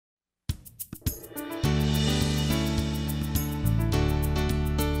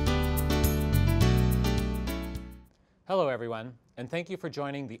Hello everyone, and thank you for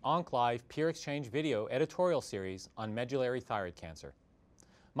joining the OncLive Peer Exchange video editorial series on medullary thyroid cancer.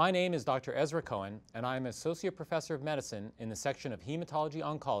 My name is Dr. Ezra Cohen, and I am Associate Professor of Medicine in the section of Hematology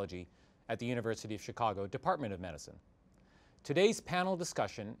Oncology at the University of Chicago Department of Medicine. Today's panel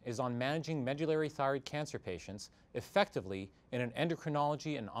discussion is on managing medullary thyroid cancer patients effectively in an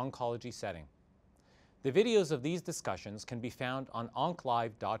endocrinology and oncology setting. The videos of these discussions can be found on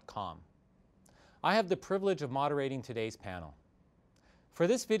onclive.com. I have the privilege of moderating today's panel. For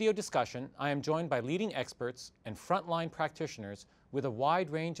this video discussion, I am joined by leading experts and frontline practitioners with a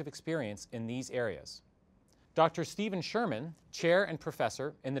wide range of experience in these areas. Dr. Stephen Sherman, Chair and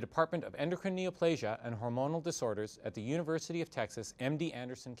Professor in the Department of Endocrine Neoplasia and Hormonal Disorders at the University of Texas MD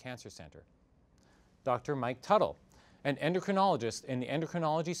Anderson Cancer Center. Dr. Mike Tuttle, an endocrinologist in the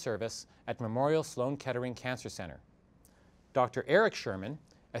Endocrinology Service at Memorial Sloan Kettering Cancer Center. Dr. Eric Sherman,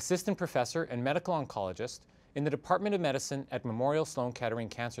 Assistant Professor and Medical Oncologist in the Department of Medicine at Memorial Sloan Kettering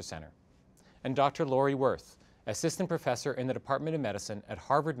Cancer Center. And Dr. Lori Worth, Assistant Professor in the Department of Medicine at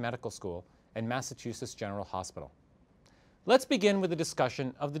Harvard Medical School and Massachusetts General Hospital. Let's begin with a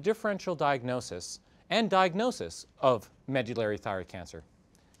discussion of the differential diagnosis and diagnosis of medullary thyroid cancer.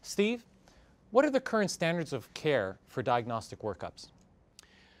 Steve, what are the current standards of care for diagnostic workups?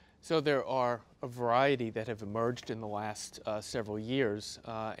 So there are a variety that have emerged in the last several years,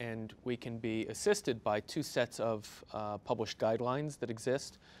 and we can be assisted by two sets of published guidelines that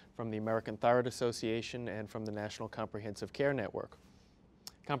exist from the American Thyroid Association and from the National Comprehensive Care Network,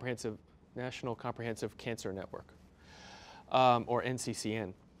 National Comprehensive Cancer Network, or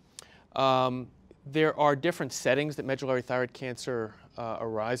NCCN. There are different settings that medullary thyroid cancer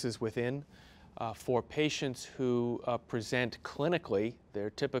arises within. For patients who present clinically,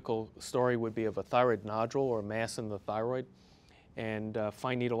 their typical story would be of a thyroid nodule or mass in the thyroid, and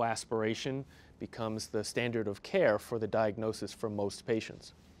fine needle aspiration becomes the standard of care for the diagnosis for most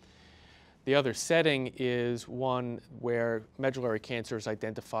patients. The other setting is one where medullary cancer is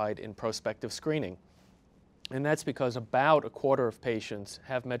identified in prospective screening, and that's because about a quarter of patients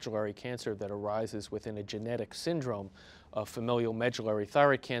have medullary cancer that arises within a genetic syndrome of familial medullary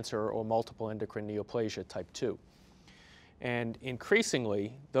thyroid cancer or multiple endocrine neoplasia type 2. And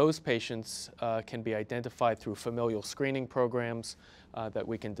increasingly, those patients can be identified through familial screening programs that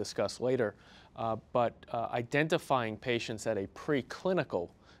we can discuss later, but identifying patients at a preclinical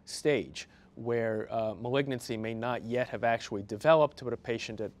stage where malignancy may not yet have actually developed, but a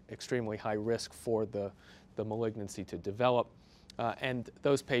patient at extremely high risk for the malignancy to develop. And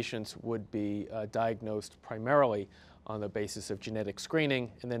those patients would be diagnosed primarily on the basis of genetic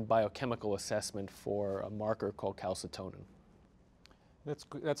screening and then biochemical assessment for a marker called calcitonin.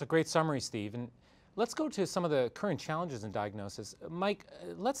 That's a great summary, Steve. And let's go to some of the current challenges in diagnosis. Mike,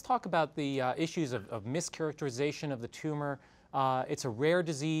 let's talk about the issues of mischaracterization of the tumor. It's a rare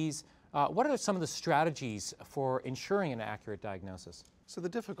disease. What are some of the strategies for ensuring an accurate diagnosis? So the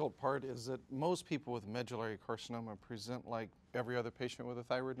difficult part is that most people with medullary carcinoma present like every other patient with a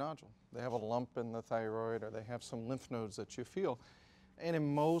thyroid nodule. They have a lump in the thyroid or they have some lymph nodes that you feel. And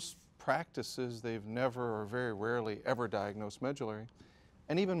in most practices, they've never or very rarely ever diagnosed medullary.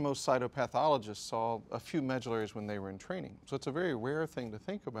 And even most cytopathologists saw a few medullaries when they were in training. So it's a very rare thing to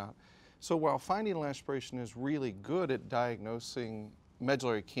think about. So while fine needle aspiration is really good at diagnosing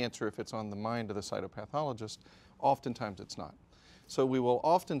medullary cancer if it's on the mind of the cytopathologist, oftentimes it's not. So we will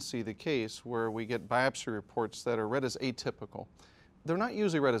often see the case where we get biopsy reports that are read as atypical. They're not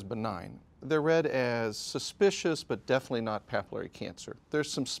usually read as benign. They're read as suspicious, but definitely not papillary cancer. There's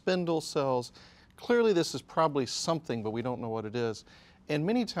some spindle cells. Clearly this is probably something, but we don't know what it is. And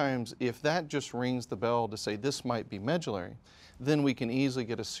many times, if that just rings the bell to say this might be medullary, then we can easily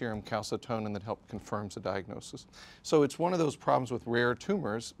get a serum calcitonin that helps confirms the diagnosis. So it's one of those problems with rare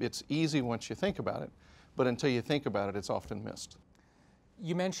tumors. It's easy once you think about it, but until you think about it, it's often missed.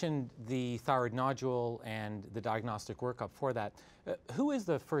 You mentioned the thyroid nodule and the diagnostic workup for that. Who is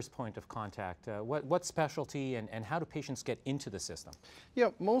the first point of contact? What specialty and how do patients get into the system? Yeah,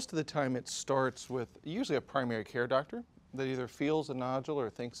 most of the time it starts with usually a primary care doctor that either feels a nodule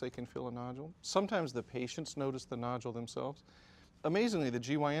or thinks they can feel a nodule. Sometimes the patients notice the nodule themselves. Amazingly, the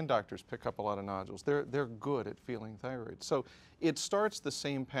GYN doctors pick up a lot of nodules. They're good at feeling thyroid. So it starts the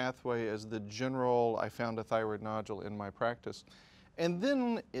same pathway as the general, I found a thyroid nodule in my practice. And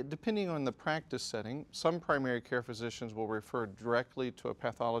then, depending on the practice setting, some primary care physicians will refer directly to a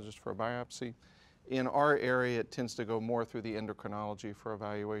pathologist for a biopsy. In our area, it tends to go more through the endocrinology for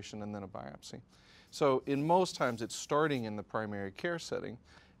evaluation and then a biopsy. So in most times, it's starting in the primary care setting.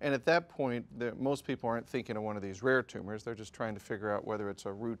 And at that point, most people aren't thinking of one of these rare tumors. They're just trying to figure out whether it's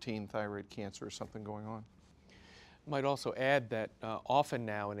a routine thyroid cancer or something going on. Might also add that often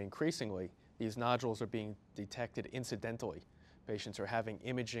now and increasingly, these nodules are being detected incidentally. Patients are having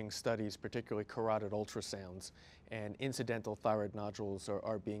imaging studies, particularly carotid ultrasounds, and incidental thyroid nodules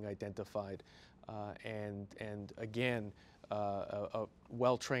are being identified. And again, a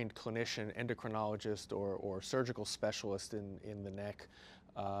well-trained clinician, endocrinologist, or surgical specialist in the neck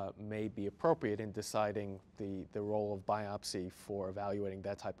may be appropriate in deciding the role of biopsy for evaluating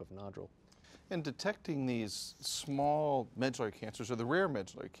that type of nodule. And detecting these small medullary cancers, or the rare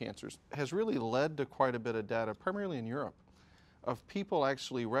medullary cancers, has really led to quite a bit of data, primarily in Europe, of people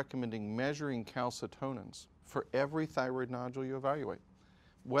actually recommending measuring calcitonins for every thyroid nodule you evaluate,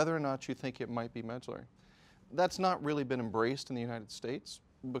 whether or not you think it might be medullary. That's not really been embraced in the United States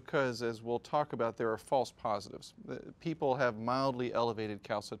because, as we'll talk about, there are false positives. People have mildly elevated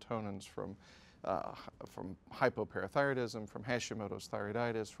calcitonins from hypoparathyroidism, from Hashimoto's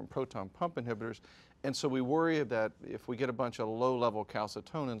thyroiditis, from proton pump inhibitors, and so we worry that if we get a bunch of low-level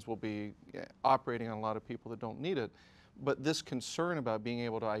calcitonins, we'll be operating on a lot of people that don't need it. But this concern about being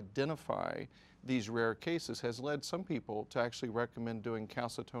able to identify these rare cases has led some people to actually recommend doing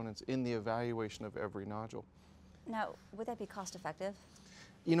calcitonins in the evaluation of every nodule. Now, would that be cost effective?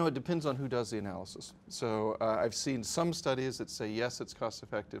 You know, it depends on who does the analysis. So I've seen some studies that say yes, it's cost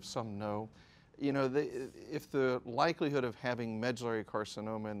effective, some no. You know, if the likelihood of having medullary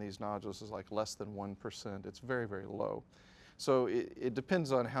carcinoma in these nodules is like less than 1%, it's very, very low. So it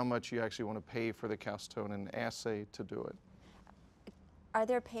depends on how much you actually want to pay for the calcitonin assay to do it. Are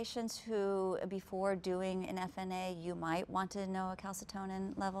there patients who, before doing an FNA, you might want to know a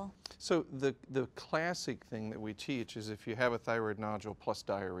calcitonin level? So the classic thing that we teach is if you have a thyroid nodule plus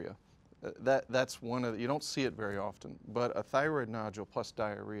diarrhea. That's one of the, you don't see it very often, but a thyroid nodule plus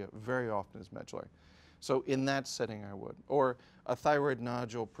diarrhea very often is medullary. So in that setting I would. Or a thyroid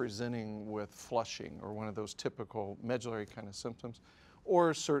nodule presenting with flushing or one of those typical medullary kind of symptoms,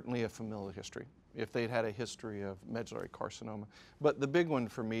 or certainly a familial history, if they'd had a history of medullary carcinoma. But the big one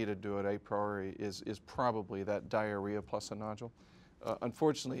for me to do it a priori is probably that diarrhea plus a nodule.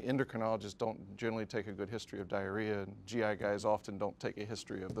 Unfortunately, endocrinologists don't generally take a good history of diarrhea, and GI guys often don't take a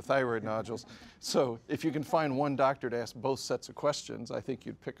history of the thyroid nodules. So if you can find one doctor to ask both sets of questions, I think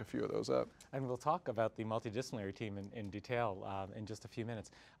you'd pick a few of those up. And we'll talk about the multidisciplinary team in detail in just a few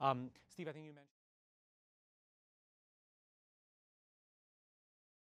minutes. Steve, I think you mentioned